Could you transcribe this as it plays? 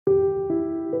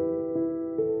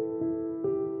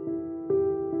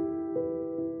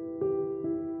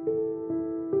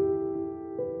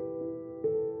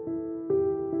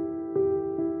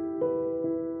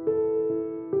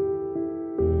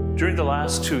During the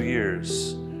last 2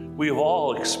 years, we have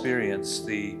all experienced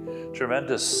the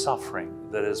tremendous suffering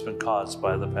that has been caused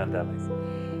by the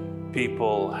pandemic.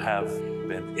 People have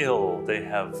been ill, they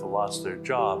have lost their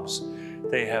jobs,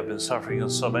 they have been suffering in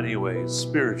so many ways,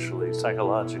 spiritually,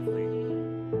 psychologically.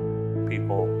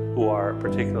 People who are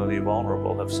particularly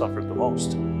vulnerable have suffered the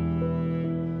most.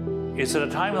 It's at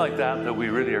a time like that that we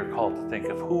really are called to think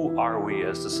of who are we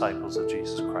as disciples of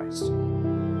Jesus Christ.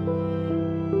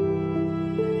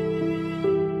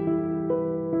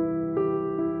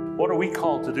 What are we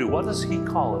called to do? What does He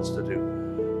call us to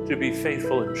do? To be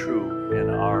faithful and true in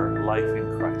our life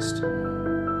in Christ.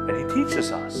 And He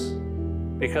teaches us,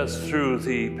 because through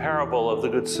the parable of the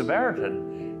Good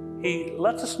Samaritan, He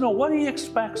lets us know what He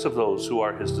expects of those who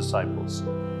are His disciples.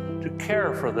 To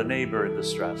care for the neighbor in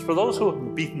distress, for those who have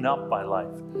been beaten up by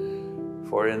life.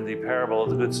 For in the parable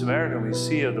of the Good Samaritan, we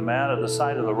see of the man at the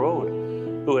side of the road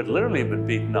who had literally been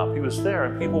beaten up. He was there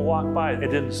and people walked by and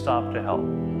didn't stop to help.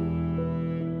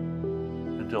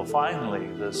 Until finally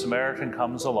the Samaritan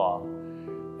comes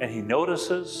along and he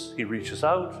notices, he reaches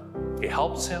out, he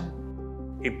helps him,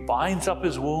 he binds up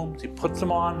his wounds, he puts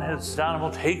him on his animal,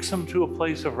 takes him to a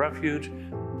place of refuge.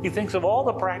 He thinks of all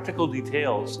the practical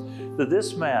details that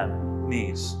this man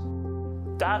needs.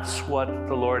 That's what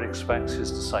the Lord expects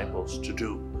His disciples to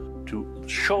do, to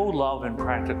show love in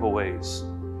practical ways.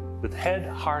 With head,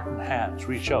 heart, and hands,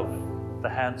 reach out the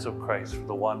hands of Christ for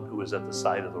the one who is at the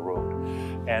side of the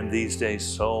road. And these days,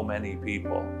 so many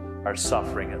people are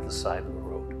suffering at the side of the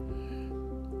road.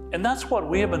 And that's what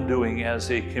we have been doing as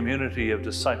a community of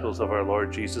disciples of our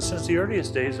Lord Jesus since the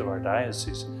earliest days of our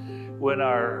diocese. When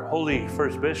our holy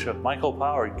first bishop, Michael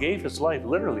Power, gave his life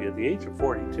literally at the age of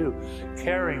 42,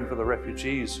 caring for the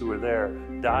refugees who were there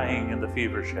dying in the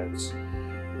fever sheds.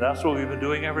 That's what we've been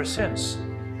doing ever since,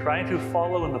 trying to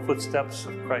follow in the footsteps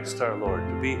of Christ our Lord,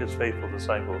 to be His faithful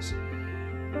disciples.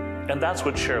 And that's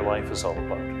what ShareLife is all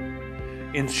about.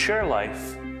 In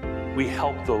ShareLife, we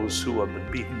help those who have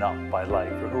been beaten up by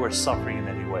life or who are suffering in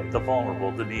any way, the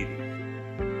vulnerable, the needy.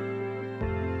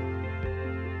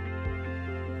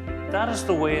 That is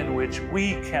the way in which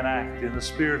we can act in the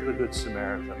spirit of the Good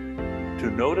Samaritan,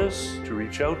 to notice, to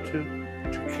reach out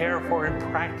to care for in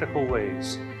practical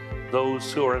ways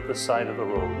those who are at the side of the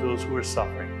road, those who are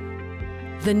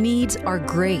suffering. The needs are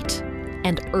great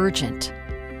and urgent,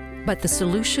 but the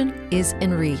solution is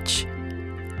in reach.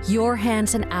 Your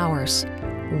hands and ours,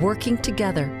 working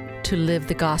together to live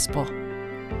the gospel.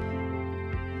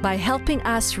 By helping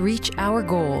us reach our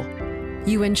goal,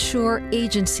 you ensure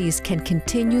agencies can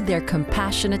continue their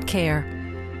compassionate care,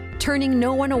 turning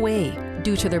no one away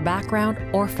due to their background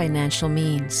or financial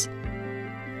means.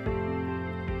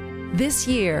 This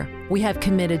year, we have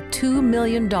committed $2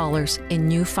 million in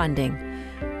new funding.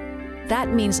 That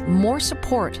means more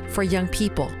support for young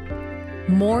people,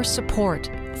 more support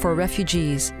for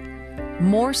refugees,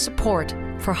 more support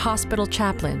for hospital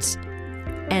chaplains,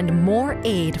 and more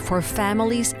aid for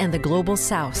families in the Global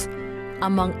South,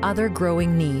 among other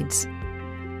growing needs.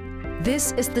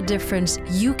 This is the difference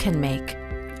you can make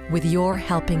with your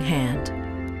helping hand.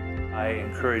 I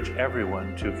encourage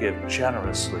everyone to give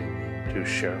generously to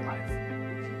ShareLife.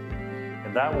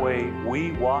 In that way,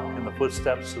 we walk in the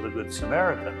footsteps of the Good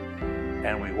Samaritan,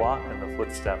 and we walk in the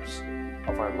footsteps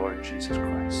of our Lord Jesus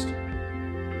Christ.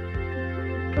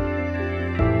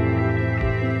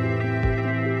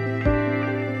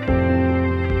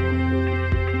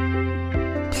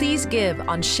 Please give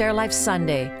on ShareLife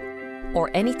Sunday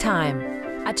or anytime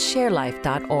at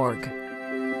sharelife.org.